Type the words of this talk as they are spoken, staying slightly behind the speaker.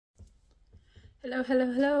Hello,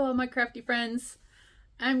 hello, hello, all my crafty friends.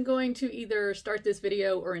 I'm going to either start this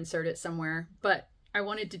video or insert it somewhere, but I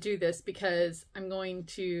wanted to do this because I'm going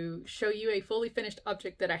to show you a fully finished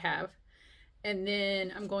object that I have, and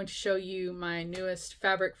then I'm going to show you my newest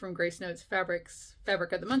fabric from Grace Notes Fabrics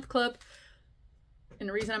Fabric of the Month Club. And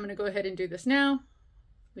the reason I'm going to go ahead and do this now,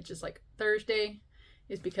 which is like Thursday,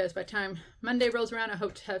 is because by the time Monday rolls around, I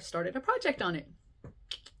hope to have started a project on it.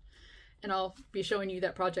 And I'll be showing you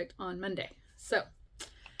that project on Monday. So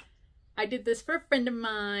I did this for a friend of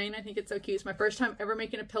mine. I think it's so cute. It's my first time ever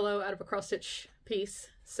making a pillow out of a cross stitch piece.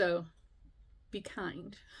 So be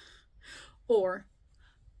kind or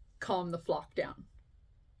calm the flock down.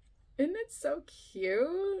 Isn't it so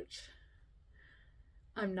cute?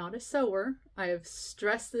 I'm not a sewer. I have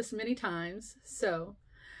stressed this many times.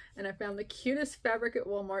 And I found the cutest fabric at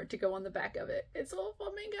Walmart to go on the back of it. It's all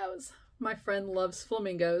flamingos. My friend loves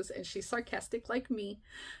flamingos and she's sarcastic like me,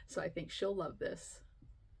 so I think she'll love this.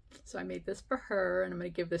 So I made this for her and I'm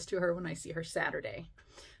going to give this to her when I see her Saturday.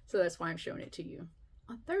 So that's why I'm showing it to you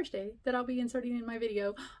on Thursday, that I'll be inserting in my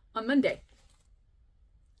video on Monday.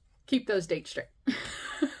 Keep those dates straight.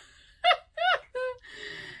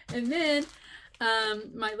 And then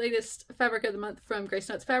my latest fabric of the month from Grace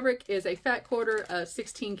Notes Fabric is a fat quarter of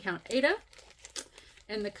 16 count Aida,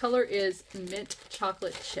 and the color is Mint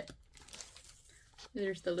Chocolate Chip.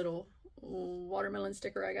 There's the little watermelon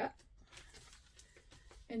sticker I got.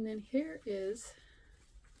 And then here is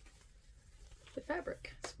the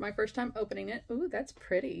fabric. It's my first time opening it. Ooh, that's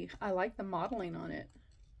pretty. I like the modeling on it.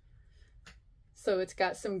 So it's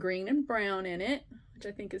got some green and brown in it, which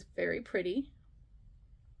I think is very pretty.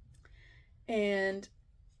 And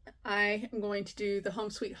I am going to do the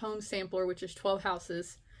Home Sweet Home sampler, which is 12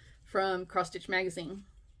 houses from Cross Stitch Magazine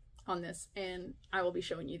on this. And I will be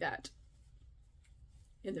showing you that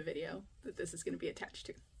in the video that this is going to be attached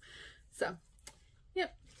to. So,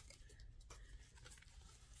 yep.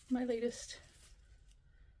 My latest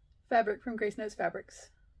fabric from Grace Notes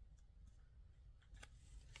Fabrics.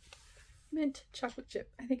 Mint Chocolate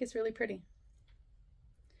Chip. I think it's really pretty.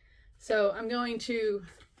 So I'm going to,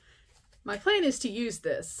 my plan is to use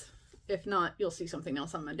this. If not, you'll see something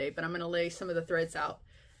else on Monday, but I'm going to lay some of the threads out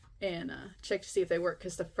and check to see if they work,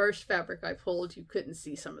 because the first fabric I pulled, you couldn't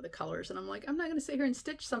see some of the colors, and I'm like, I'm not going to sit here and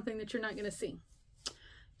stitch something that you're not going to see.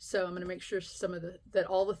 So I'm going to make sure that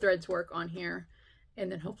all the threads work on here,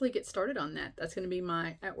 and then hopefully get started on that. That's going to be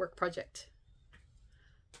my at-work project.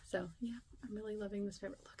 So yeah, I'm really loving this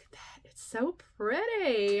fabric. Look at that. It's so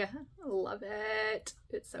pretty. I love it.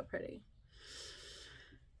 It's so pretty.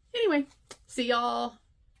 Anyway, see y'all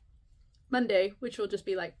Monday, which will just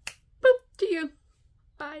be like, boop to you.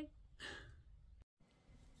 Bye.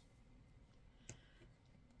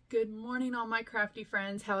 Good morning, all my crafty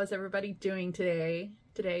friends. How is everybody doing today?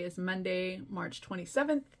 Today is Monday, March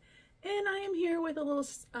 27th, and I am here with a little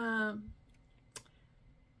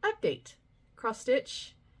update, cross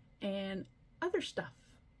stitch and other stuff.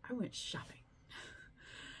 I went shopping.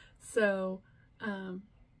 So,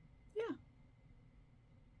 yeah.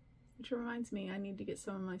 Which reminds me, I need to get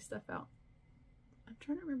some of my stuff out. I'm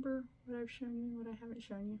trying to remember what I've shown you, what I haven't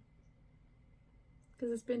shown you,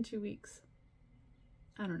 because it's been 2 weeks.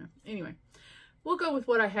 I don't know. Anyway, we'll go with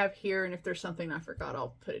what I have here, and if there's something I forgot,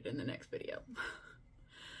 I'll put it in the next video.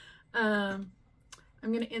 I'm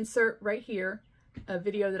going to insert right here a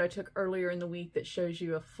video that I took earlier in the week that shows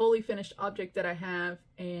you a fully finished object that I have,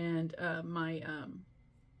 and my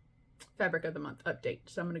fabric of the month update.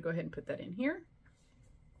 So I'm going to go ahead and put that in here.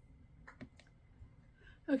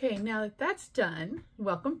 Okay, now that that's done,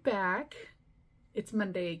 welcome back. It's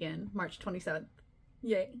Monday again, March 27th.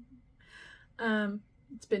 Yay.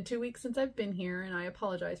 It's been 2 weeks since I've been here, and I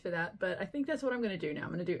apologize for that, but I think that's what I'm going to do now.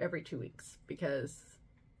 I'm going to do every 2 weeks because,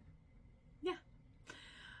 yeah.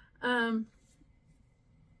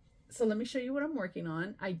 So let me show you what I'm working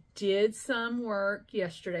on. I did some work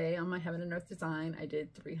yesterday on my Heaven and Earth design. I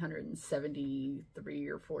did 373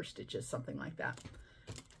 or 4 stitches, something like that,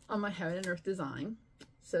 on my Heaven and Earth design.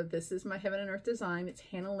 So this is my Heaven and Earth design. It's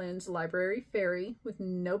Hannah Lynn's Library Fairy with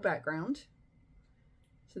no background.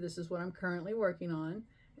 So this is what I'm currently working on.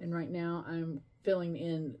 And right now I'm filling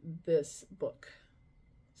in this book.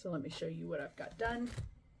 So let me show you what I've got done.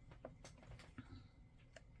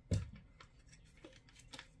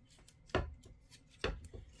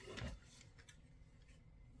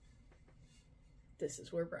 This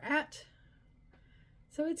is where we're at.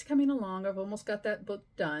 So it's coming along. I've almost got that book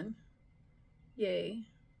done. Yay.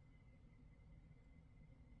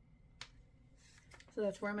 So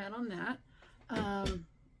that's where I'm at on that.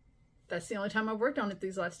 That's the only time I've worked on it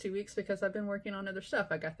these last 2 weeks because I've been working on other stuff.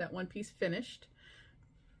 I got that one piece finished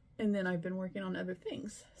And then I've been working on other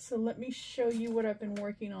things. So let me show you what I've been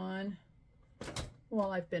working on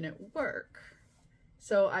while I've been at work.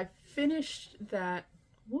 So I finished that.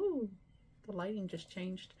 Woo, the lighting just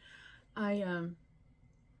changed.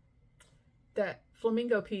 That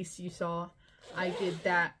flamingo piece you saw, I did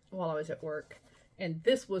that while I was at work. And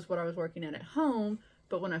this was what I was working at home.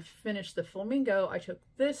 But when I finished the flamingo, I took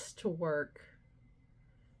this to work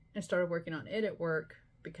and started working on it at work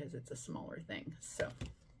because it's a smaller thing. So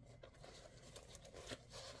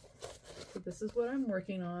this is what I'm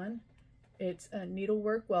working on. It's a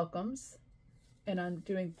Needlework Welcomes, and I'm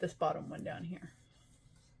doing this bottom one down here.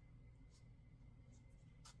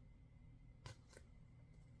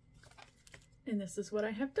 And this is what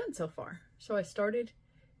I have done so far. So I started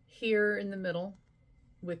here in the middle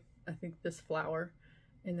with, I think, this flower.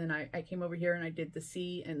 And then I came over here and I did the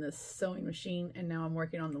C and the sewing machine. And now I'm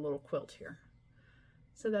working on the little quilt here.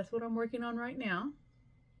 So that's what I'm working on right now.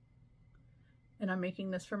 And I'm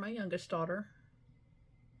making this for my youngest daughter.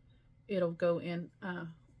 It'll go in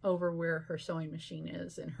over where her sewing machine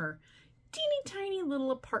is in her teeny tiny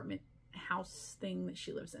little apartment house thing that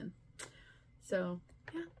she lives in. So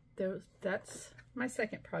yeah. That's my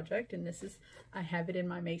second project, and this is, I have it in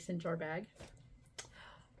my mason jar bag.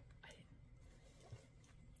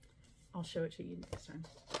 I'll show it to you next time.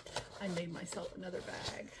 I made myself another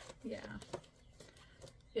bag. Yeah.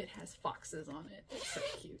 It has foxes on it. It's so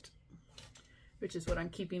cute. Which is what I'm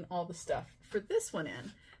keeping all the stuff for this one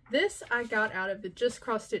in. This I got out of the Just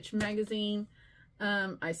Cross Stitch magazine.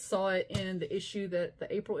 I saw it in the issue, the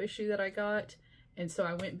April issue that I got. And so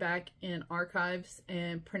I went back in archives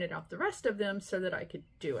and printed out the rest of them so that I could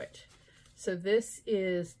do it. So this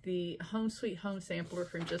is the Home Sweet Home sampler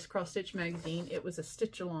from Just Cross Stitch magazine. It was a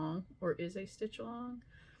stitch along, or is a stitch along.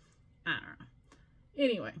 I don't know.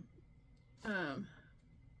 Anyway.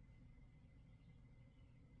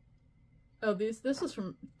 Oh, this was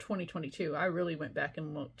from 2022. I really went back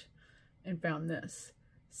and looked and found this.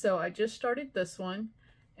 So I just started this one.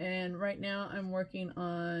 And right now I'm working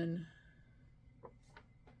on...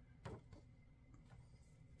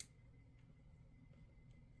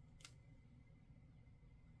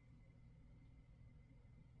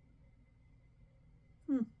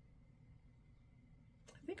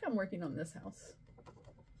 I think I'm working on this house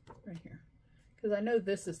right here because I know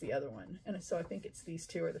this is the other one, and so I think it's these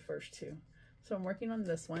two are the first two. So I'm working on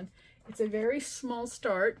this one. It's a very small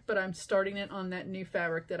start, but I'm starting it on that new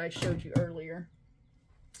fabric that I showed you earlier.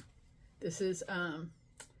 This is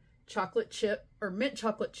chocolate chip or mint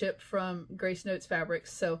chocolate chip from Grace Notes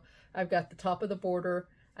Fabrics. So I've got the top of the border.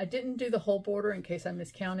 I didn't do the whole border in case I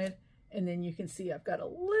miscounted, and then you can see I've got a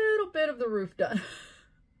little bit of the roof done.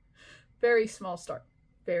 Very small start.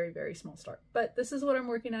 Very, very small start. But this is what I'm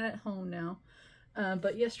working at home now.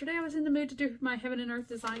 But yesterday I was in the mood to do my Heaven and Earth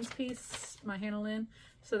Designs piece, my Hannah Lynn.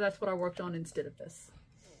 So that's what I worked on instead of this.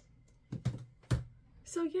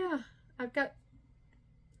 So yeah, I've got...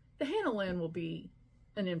 The Hannah Lynn will be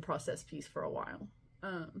an in-process piece for a while.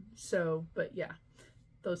 But yeah,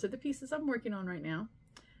 those are the pieces I'm working on right now.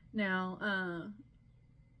 Now,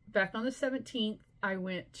 back on the 17th, I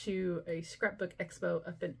went to a scrapbook expo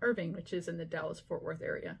up in Irving, which is in the Dallas-Fort Worth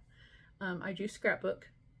area. I do scrapbook.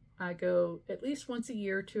 I go at least once a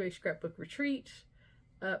year to a scrapbook retreat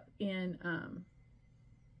up in,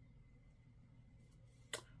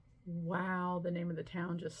 wow, the name of the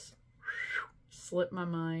town just slipped my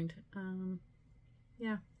mind.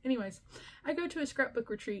 Yeah, anyways, I go to a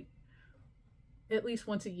scrapbook retreat at least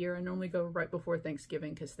once a year. I normally go right before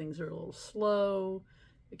Thanksgiving because things are a little slow.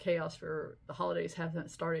 The chaos for the holidays hasn't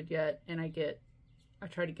started yet, and I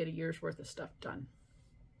try to get a year's worth of stuff done.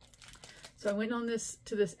 So I went on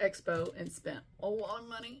to this expo and spent a lot of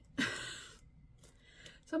money.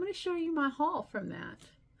 So I'm going to show you my haul from that.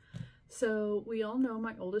 So we all know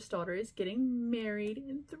my oldest daughter is getting married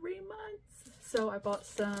in 3 months. So I bought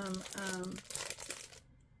some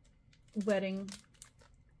wedding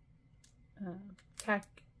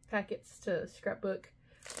packets to scrapbook.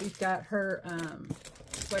 We've got her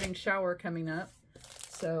wedding shower coming up,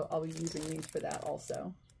 so I'll be using these for that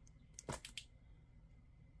also. So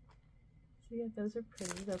yeah, those are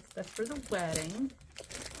pretty. That's for the wedding.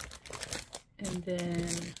 And then,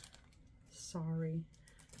 sorry,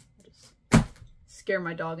 I just scare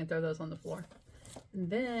my dog and throw those on the floor. And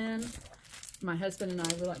then my husband and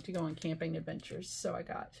I would like to go on camping adventures, so I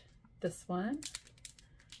got this one.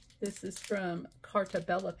 This is from Carta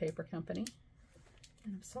Bella Paper Company.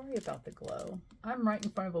 And I'm sorry about the glow. I'm right in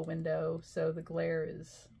front of a window, so the glare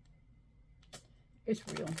it's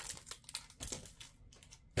real.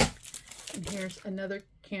 And here's another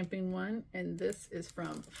camping one, and this is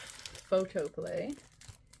from Photo Play.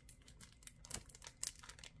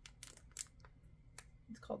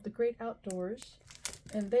 great outdoors.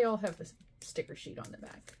 And they all have a sticker sheet on the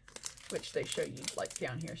back, which they show you, like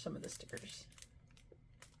down here, some of the stickers.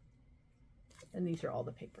 And these are all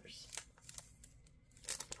the papers.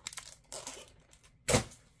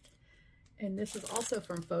 And this is also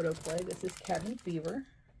from Photo Play. This is Cabin Fever.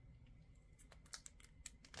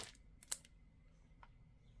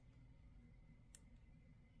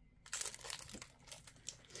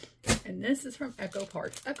 And this is from Echo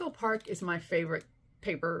Park. Echo Park is my favorite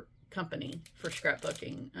paper company for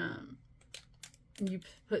scrapbooking. You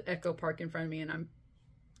put Echo Park in front of me and I'm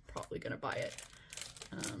probably going to buy it.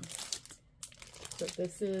 So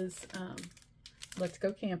this is Let's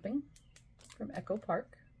Go Camping from Echo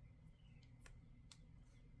Park.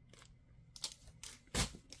 I'll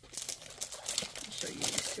show you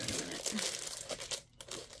these two in a minute.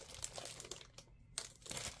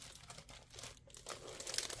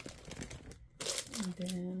 And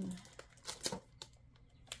then,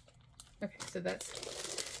 okay, so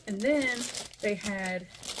that's, and then they had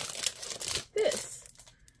this,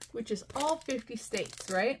 which is all 50 states,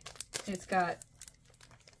 right? It's got,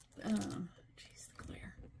 geez, the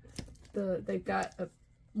glare. They've got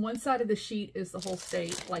one side of the sheet is the whole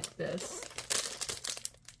state, like this.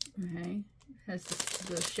 Okay, it has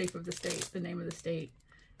the shape of the state, the name of the state,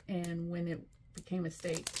 and when it became a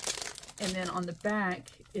state. And then on the back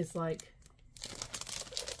is like,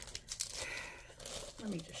 let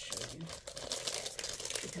me just show you,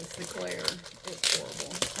 because the glare is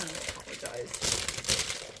horrible. I apologize.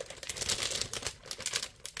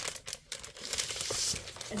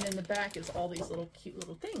 And then the back is all these little cute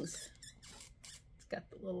little things. It's got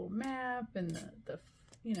the little map and the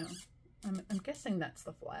you know, I'm guessing that's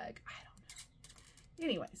the flag. I don't know.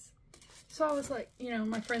 Anyways, so I was like, you know,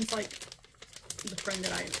 my friend's like, the friend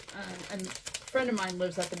that a friend of mine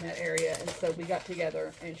lives up in that area, and so we got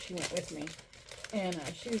together and she went with me. And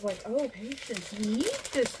she was like, oh, Patience, you need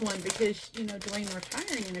this one because, you know, Dwayne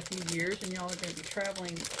retiring in a few years and y'all are going to be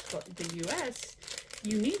traveling the U.S.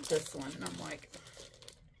 You need this one. And I'm like,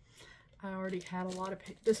 I already had a lot of,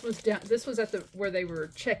 this was at the, where they were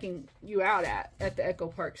checking you out at the Echo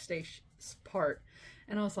Park station part.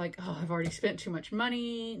 And I was like, oh, I've already spent too much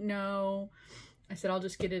money. No. I said, I'll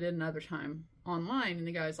just get it another time online. And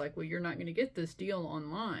the guy's like, well, you're not going to get this deal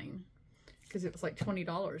online, because it was like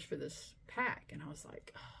 $20 for this pack. And I was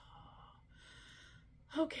like,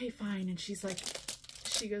 oh, okay, fine. And she's like,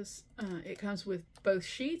 she goes, it comes with both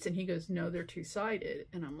sheets. And he goes, no, they're two-sided.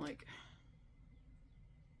 And I'm like,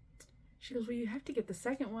 she goes, well, you have to get the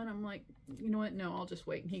second one. I'm like, you know what? No, I'll just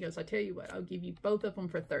wait. And he goes, I tell you what, I'll give you both of them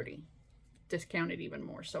for $30. Discounted even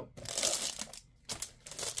more. So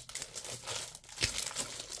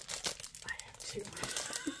I have two.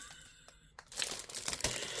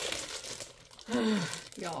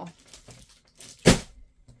 Y'all,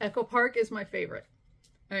 Echo Park is my favorite.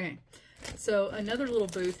 Okay, so another little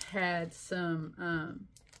booth had some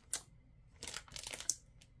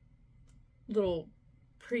little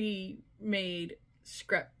pre-made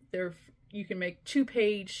scrap. You can make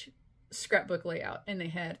 2-page scrapbook layout, and they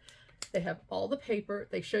have all the paper.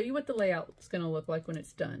 They show you what the layout is going to look like when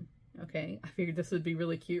it's done. Okay, I figured this would be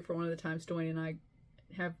really cute for one of the times Dwayne and I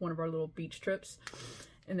have one of our little beach trips.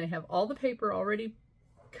 And they have all the paper already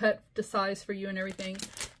cut to size for you and everything.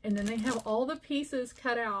 And then they have all the pieces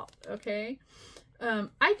cut out, okay?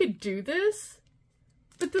 I could do this,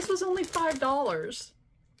 but this was only $5.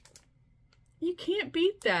 You can't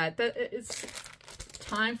beat that. It's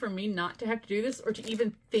time for me not to have to do this or to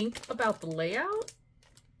even think about the layout.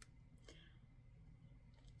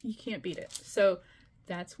 You can't beat it. So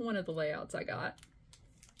that's one of the layouts I got.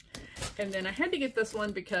 And then I had to get this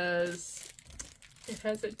one because it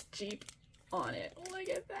has a Jeep on it. Look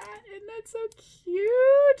at that. Isn't that so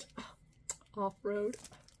cute? Oh, off-road.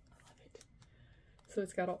 I love it. So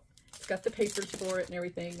it's got the papers for it and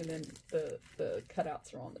everything, and then the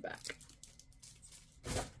cutouts are on the back.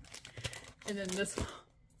 And then this one,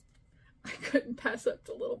 I couldn't pass up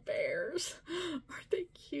the little bears. Aren't they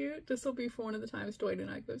cute? This will be for one of the times Dwayne and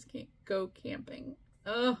I go camping.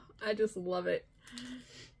 Oh, I just love it.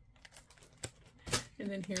 And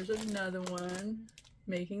then here's another one,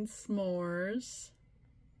 making s'mores.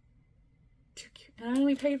 Too cute. And I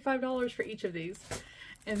only paid $5 for each of these.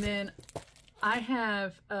 And then I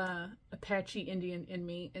have Apache Indian in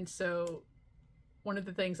me, and so one of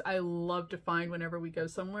the things I love to find whenever we go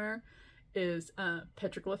somewhere is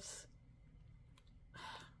petroglyphs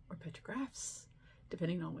or petrographs,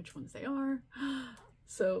 depending on which ones they are.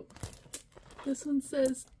 So this one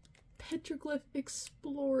says petroglyph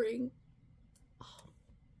exploring.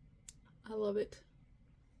 I love it.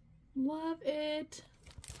 Love it.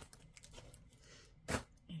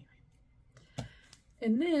 Anyway,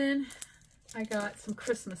 And then I got some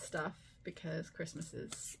Christmas stuff because Christmas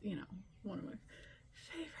is, you know, one of my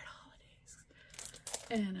favorite holidays.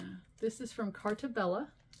 And this is from Carta Bella.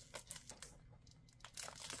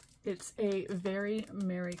 It's a very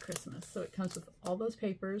Merry Christmas. So it comes with all those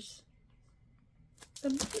papers.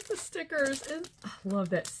 And look at the stickers. And I love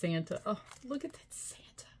that Santa. Oh, look at that Santa.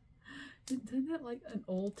 Isn't that like an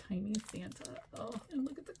old tiny Santa? Oh, and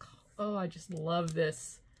look at the, oh, I just love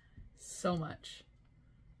this so much.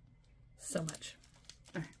 So much.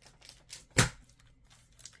 All right.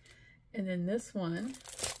 And then this one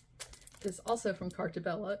is also from Carta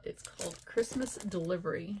Bella. It's called Christmas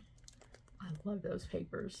Delivery. I love those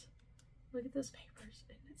papers. Look at those papers.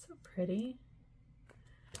 Isn't it so pretty?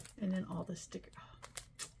 And then all the stickers. Oh,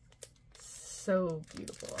 so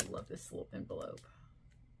beautiful. I love this little envelope.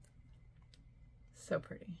 So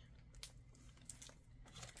pretty.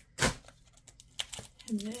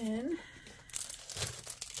 And then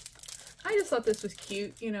I just thought this was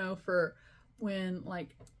cute, you know, for when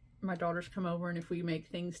like my daughters come over and if we make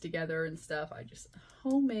things together and stuff. I just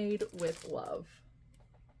homemade with love.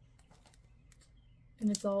 And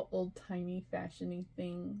it's all old-timey, fashiony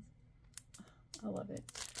things. I love it.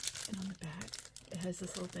 And on the back, it has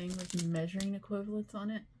this little thing with measuring equivalents on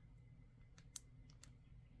it.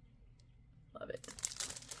 Love it.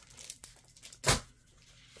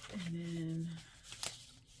 And then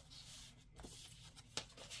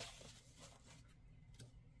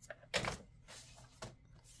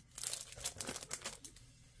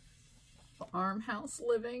farmhouse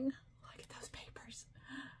living. Look at those papers.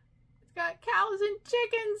 It's got cows and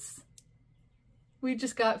chickens. We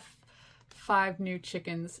just got 5 new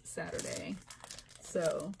chickens Saturday.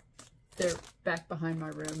 So they're back behind my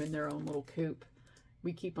room in their own little coop.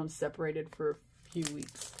 We keep them separated for a few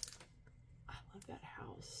weeks. I love that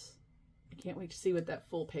house. I can't wait to see what that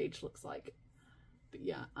full page looks like. But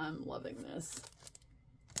yeah, I'm loving this.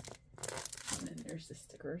 And then there's the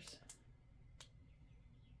stickers.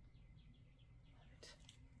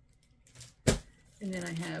 And then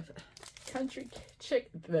I have country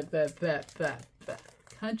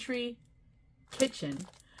country kitchen.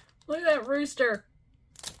 Look at that rooster.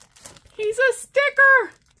 He's a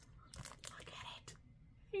sticker. Look at it.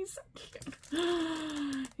 He's so cute.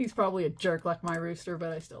 He's probably a jerk like my rooster, but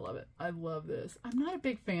I still love it. I love this. I'm not a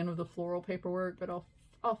big fan of the floral paperwork, but I'll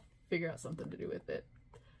figure out something to do with it.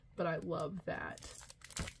 But I love that.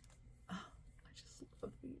 Oh, I just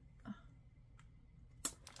love the.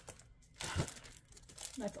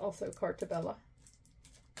 That's also Carta Bella.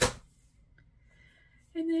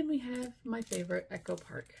 And then we have my favorite, Echo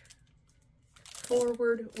Park.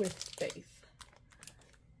 Forward with Faith.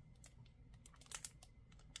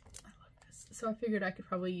 I love this. So I figured I could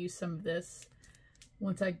probably use some of this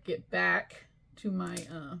once I get back to my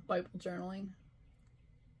Bible journaling.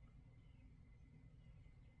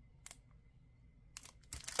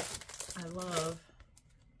 I love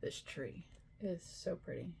this tree. It is so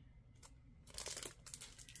pretty.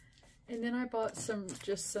 And then I bought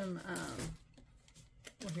just some,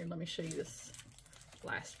 well here, let me show you this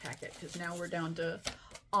last packet because now we're down to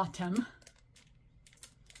autumn.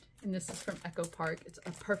 And this is from Echo Park. It's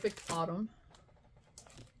a perfect autumn.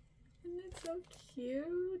 And it's so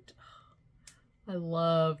cute. I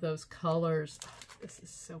love those colors. Oh, this is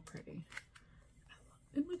so pretty.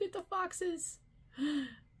 And look at the foxes.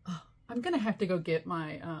 Oh, I'm going to have to go get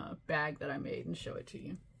my bag that I made and show it to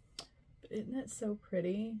you. But isn't that so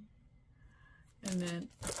pretty? And then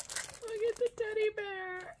look at the teddy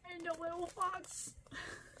bear and the little fox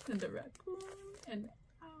and the raccoon and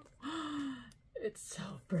oh, it's so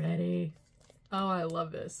pretty. Oh, I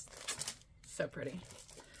love this. So pretty.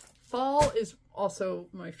 Fall is also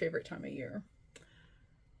my favorite time of year.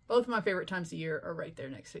 Both of my favorite times of year are right there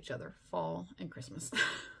next to each other. Fall and Christmas.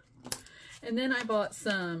 And then I bought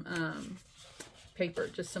some paper,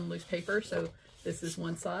 just some loose paper. So this is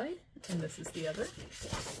one side and this is the other.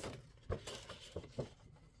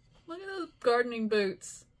 Look at those gardening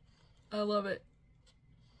boots. I love it.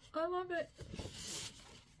 I love it.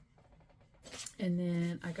 And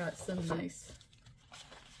then I got some nice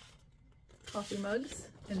coffee mugs.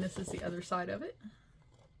 And this is the other side of it.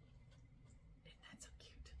 Isn't that so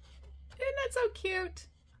cute? Isn't that so cute?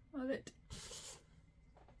 Love it.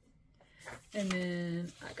 And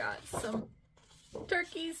then I got some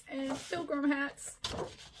turkeys and pilgrim hats.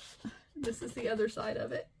 This is the other side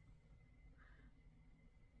of it.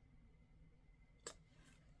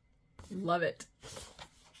 Love it.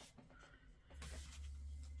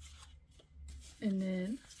 And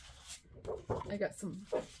then I got some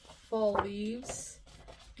fall leaves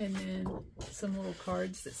and then some little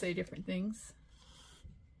cards that say different things.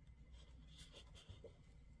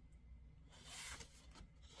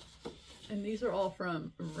 And these are all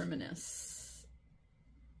from Reminisce.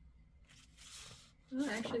 Oh,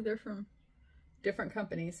 actually, they're from different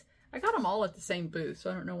companies. I got them all at the same booth, so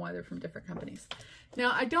I don't know why they're from different companies.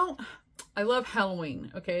 Now, I love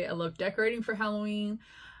Halloween, okay? I love decorating for Halloween.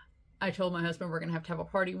 I told my husband we're going to have a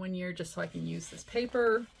party one year just so I can use this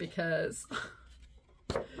paper because...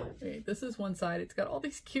 Okay, this is one side. It's got all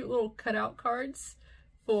these cute little cutout cards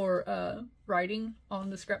for writing on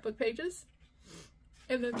the scrapbook pages.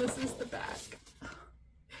 And then this is the back. Isn't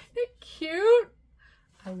it cute?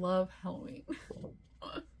 I love Halloween.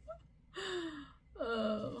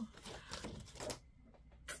 Oh.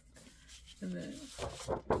 And then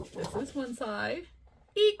this is one side.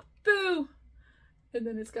 Eek boo! And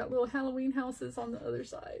then it's got little Halloween houses on the other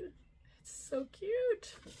side. It's so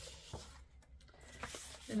cute.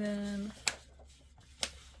 And then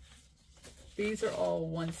these are all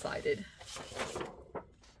one-sided.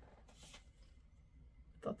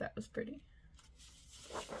 Thought that was pretty.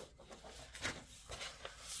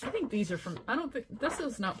 I think these are from, I don't think, this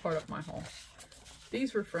is not part of my haul.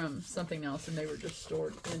 These were from something else and they were just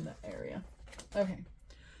stored in the area. Okay,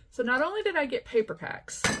 so not only did I get paper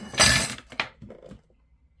packs,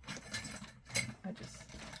 I just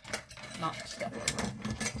knocked stuff over.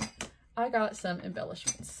 I got some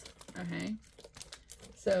embellishments, okay?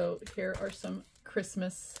 So here are some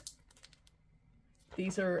Christmas,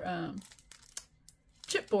 these are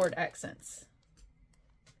chipboard accents.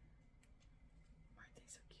 Aren't they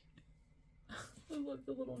so cute? I love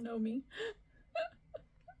the little Nomi.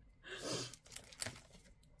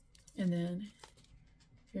 And then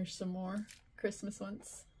here's some more Christmas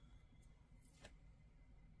ones.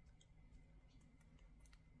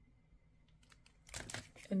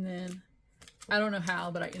 And then, I don't know how,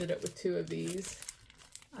 but I ended up with 2 of these.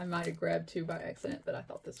 I might have grabbed 2 by accident, but I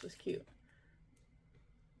thought this was cute.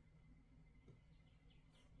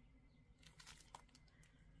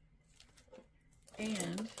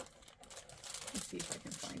 And, let's see if I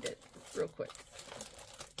can find it real quick.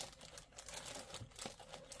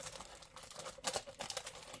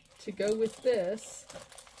 To go with this,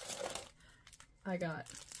 I got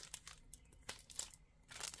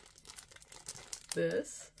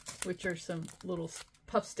this, which are some little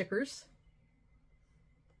puff stickers.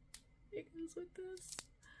 It goes with this.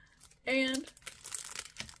 And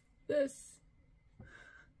this.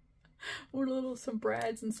 Some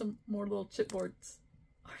brads and some more little chipboards.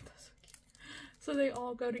 Aren't those so cute? So they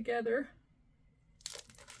all go together.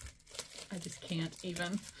 I just can't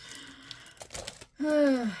even.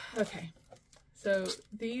 Okay. So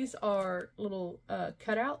these are little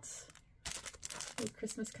cutouts. Little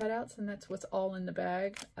Christmas cutouts, and that's what's all in the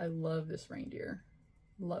bag. I love this reindeer.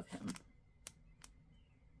 Love him.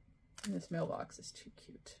 And this mailbox is too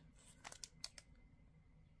cute.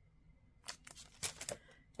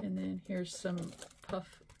 And then here's some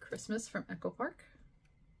Puff Christmas from Echo Park.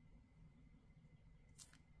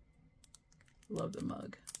 Love the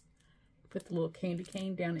mug. Put the little candy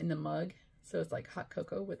cane down in the mug, so it's like hot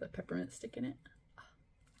cocoa with a peppermint stick in it.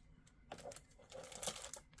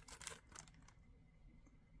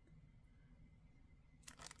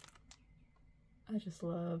 I just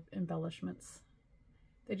love embellishments.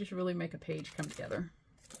 They just really make a page come together.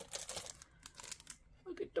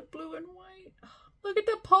 Look at the blue and white. Look at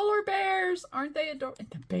the polar bears. Aren't they adorable? And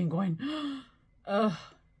the penguin. Ugh,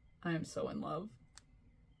 I am so in love.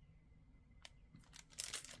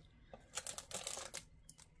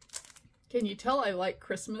 Can you tell I like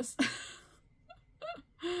Christmas?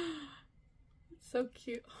 It's so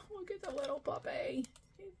cute. Oh, look at the little puppy.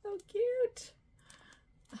 He's so cute.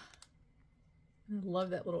 I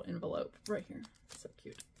love that little envelope right here. So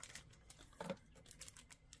cute.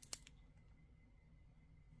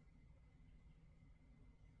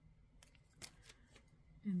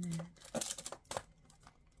 And then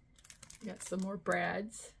we got some more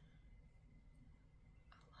brads.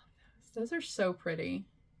 I love those. Those are so pretty.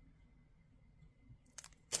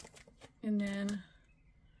 And then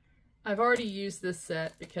I've already used this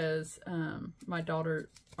set because my daughter,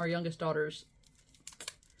 our youngest daughter's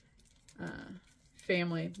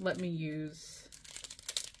family let me use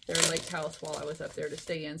their lake house while I was up there to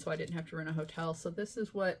stay in, so I didn't have to rent a hotel. So this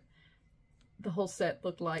is what the whole set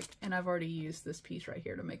looked like, and I've already used this piece right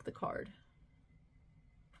here to make the card.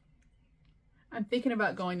 I'm thinking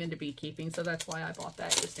about going into beekeeping, so that's why I bought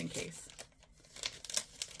that, just in case.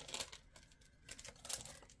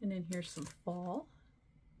 And then here's some fall.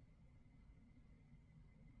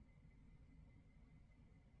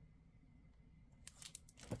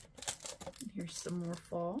 And here's some more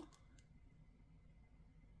fall.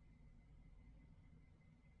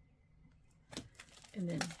 And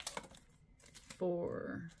then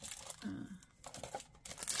for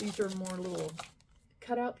These are more little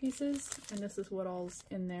cutout pieces, and this is what all's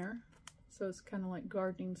in there. So it's kind of like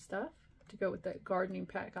gardening stuff to go with that gardening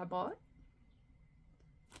pack I bought.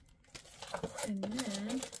 And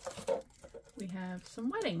then we have some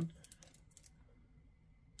wedding.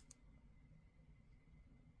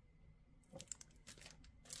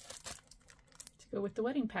 To go with the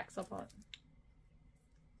wedding packs I bought.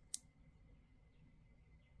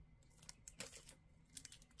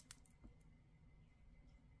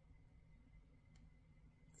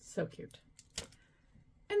 So cute.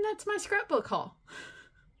 And that's my scrapbook haul.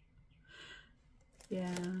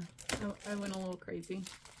 Yeah, I went a little crazy.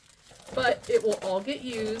 But it will all get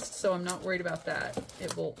used, so I'm not worried about that.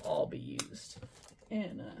 It will all be used.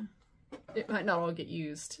 And it might not all get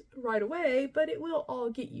used right away, but it will all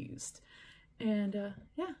get used. And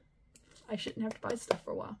yeah, I shouldn't have to buy stuff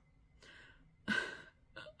for a while. Of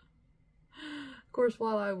course,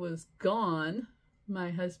 while I was gone,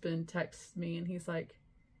 my husband texted me and he's like,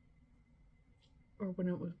 or when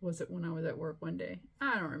it was it when I was at work one day?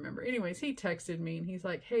 I don't remember. Anyways, he texted me and he's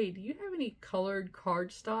like, hey, do you have any colored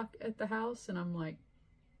cardstock at the house? And I'm like,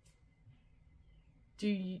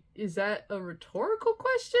 is that a rhetorical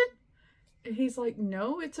question? And he's like,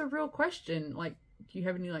 no, it's a real question. Like, do you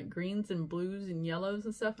have any like greens and blues and yellows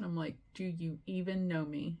and stuff? And I'm like, do you even know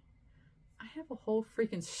me? I have a whole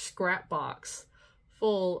freaking scrap box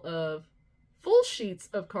full of full sheets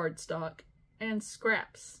of cardstock and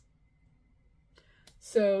scraps.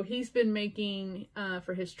 So he's been making,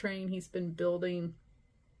 for his train, he's been building,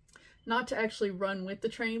 not to actually run with the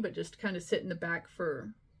train, but just kind of sit in the back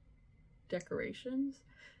for decorations.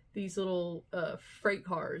 These little freight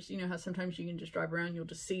cars. You know how sometimes you can just drive around, you'll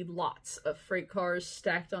just see lots of freight cars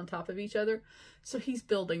stacked on top of each other. So he's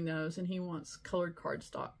building those, and he wants colored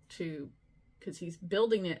cardstock too, because he's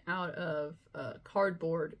building it out of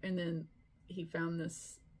cardboard. And then he found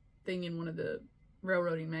this thing in one of the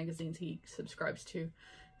railroading magazines he subscribes to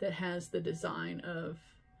that has the design of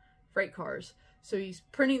freight cars. So he's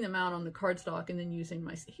printing them out on the cardstock and then using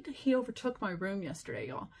my, he overtook my room yesterday,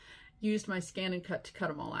 y'all. Used my scan and cut to cut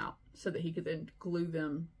them all out so that he could then glue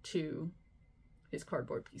them to his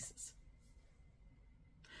cardboard pieces.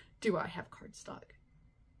 Do I have cardstock?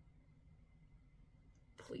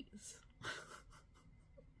 Please.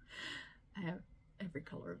 I have every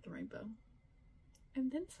color of the rainbow.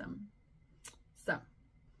 And then some. So,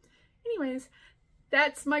 anyways,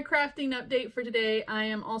 that's my crafting update for today. I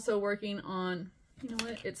am also working on, you know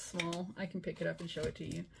what, it's small. I can pick it up and show it to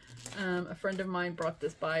you. A friend of mine brought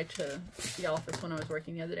this by to the office when I was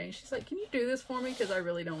working the other day. And she's like, can you do this for me? Because I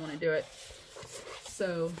really don't want to do it.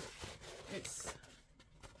 So,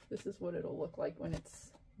 this is what it'll look like when it's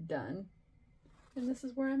done. And this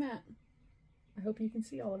is where I'm at. I hope you can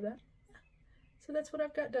see all of that. So that's what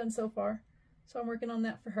I've got done so far. So I'm working on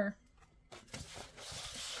that for her.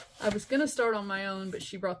 I was going to start on my own, but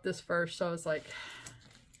she brought this first, so I was like,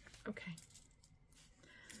 okay,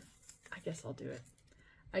 I guess I'll do it.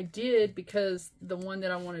 I did because the one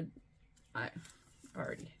that I wanted, I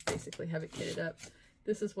already basically have it kitted up.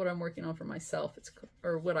 This is what I'm working on for myself. It's,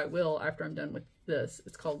 or what I will after I'm done with this.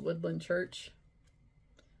 It's called Woodland Church.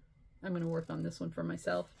 I'm going to work on this one for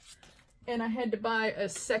myself. And I had to buy a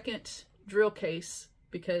second drill case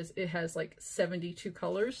because it has like 72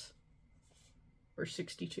 colors. Or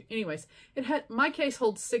 62. Anyways, it had, my case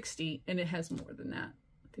holds 60 and it has more than that.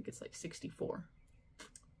 I think it's like 64.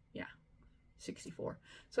 Yeah, 64.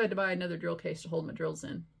 So I had to buy another drill case to hold my drills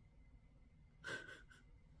in.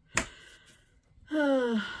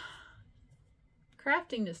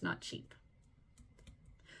 Crafting is not cheap.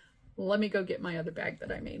 Let me go get my other bag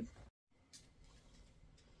that I made.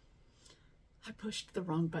 I pushed the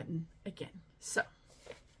wrong button again. So,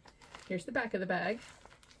 here's the back of the bag.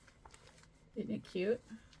 Isn't it cute?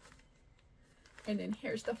 And then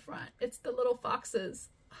here's the front. It's the little foxes.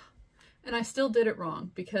 And I still did it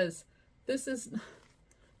wrong because this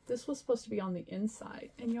was supposed to be on the inside.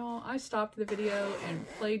 And y'all, I stopped the video and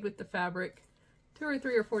played with the fabric 2 or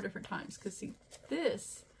 3 or 4 different times. Because see,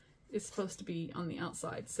 this is supposed to be on the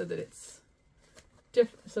outside so that it's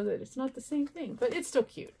different, so that it's not the same thing. But it's still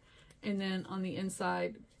cute. And then on the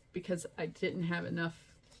inside, because I didn't have enough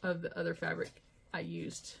of the other fabric, I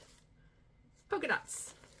used polka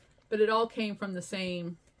dots, but it all came from the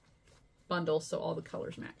same bundle, so all the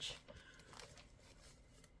colors match.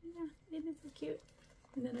 Yeah, isn't it so cute?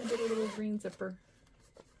 And then I did a little green zipper,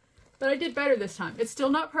 but I did better this time. It's still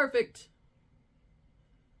not perfect.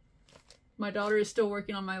 My daughter is still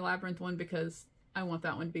working on my labyrinth one because I want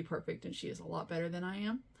that one to be perfect, and she is a lot better than I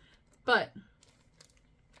am. But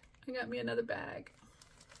I got me another bag.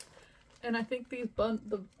 And I think these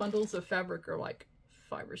the bundles of fabric are like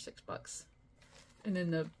 $5 or $6. And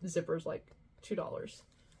then the zipper's like $2,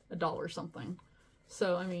 $1 something.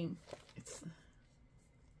 So, I mean, it's...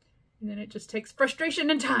 And then it just takes frustration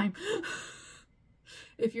and time.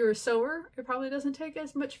 If you're a sewer, it probably doesn't take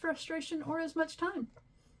as much frustration or as much time.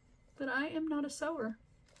 But I am not a sewer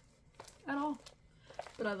at all.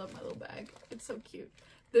 But I love my little bag. It's so cute.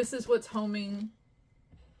 This is what's homing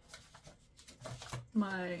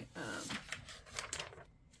my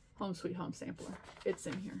Home Sweet Home sampler. It's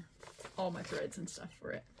in here. All my threads and stuff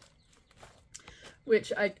for it.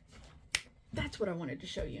 Which that's what I wanted to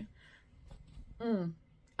show you.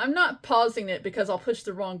 I'm not pausing it because I'll push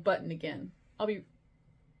the wrong button again. I'll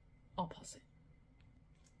pause it.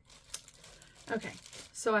 Okay,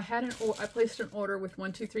 so I placed an order with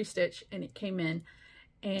 1 2 3 Stitch, and it came in,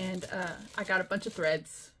 and I got a bunch of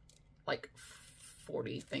threads, like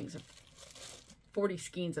 40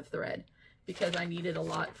 skeins of thread, because I needed a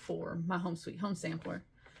lot for my Home Sweet Home sampler.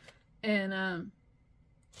 And I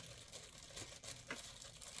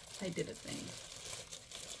did a thing.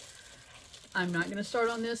 I'm not going to start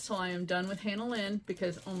on this till I am done with Hannah Lynn,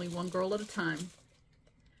 because only one girl at a time.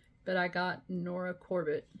 But I got Nora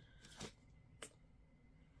Corbett.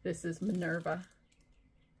 This is Minerva.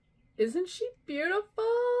 Isn't she beautiful?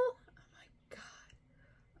 Oh my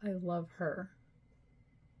God. I love her.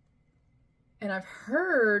 And I've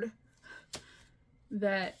heard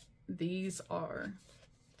that these are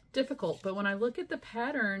difficult, but when I look at the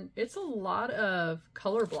pattern, it's a lot of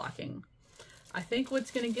color blocking. I think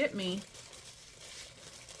what's going to get me,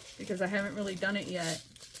 because I haven't really done it yet,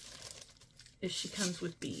 is she comes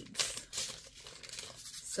with beads.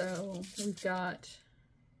 So we've got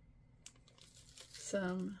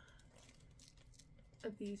some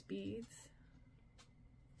of these beads.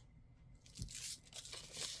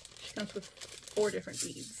 She comes with 4 different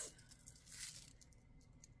beads.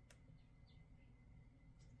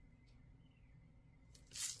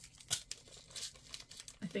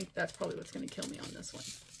 I think that's probably what's going to kill me on this one,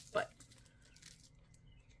 but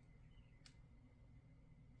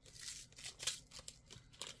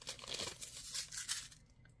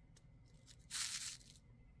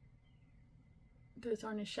those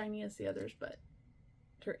aren't as shiny as the others, but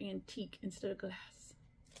they're antique instead of glass.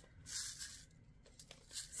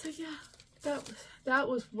 So yeah, that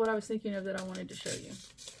was what I was thinking of that I wanted to show you.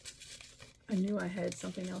 I knew I had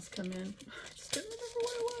something else come in. I just didn't remember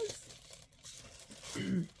what it was.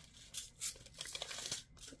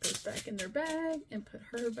 Put those back in their bag and put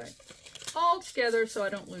her back all together so I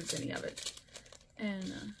don't lose any of it.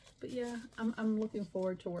 And but yeah, I'm looking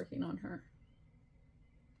forward to working on her.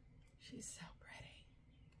 She's so pretty.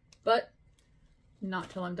 But not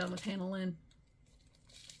till I'm done with Hannah Lynn.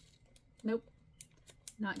 Nope.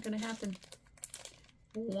 Not gonna happen.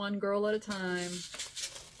 One girl at a time.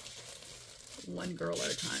 One girl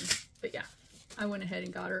at a time. But yeah, I went ahead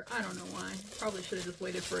and got her. I don't know why. Probably should have just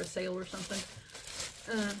waited for a sale or something.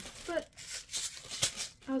 But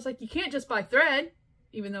I was like, you can't just buy thread,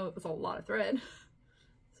 even though it was a lot of thread.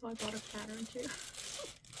 So I bought a pattern too.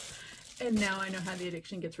 And now I know how the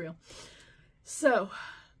addiction gets real. So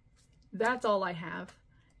that's all I have.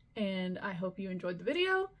 And I hope you enjoyed the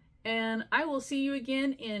video. And I will see you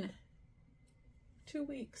again in 2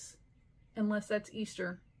 weeks. Unless that's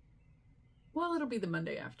Easter. Well, it'll be the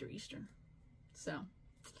Monday after Easter. So,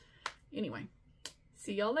 anyway.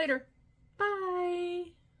 See y'all later.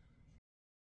 Bye!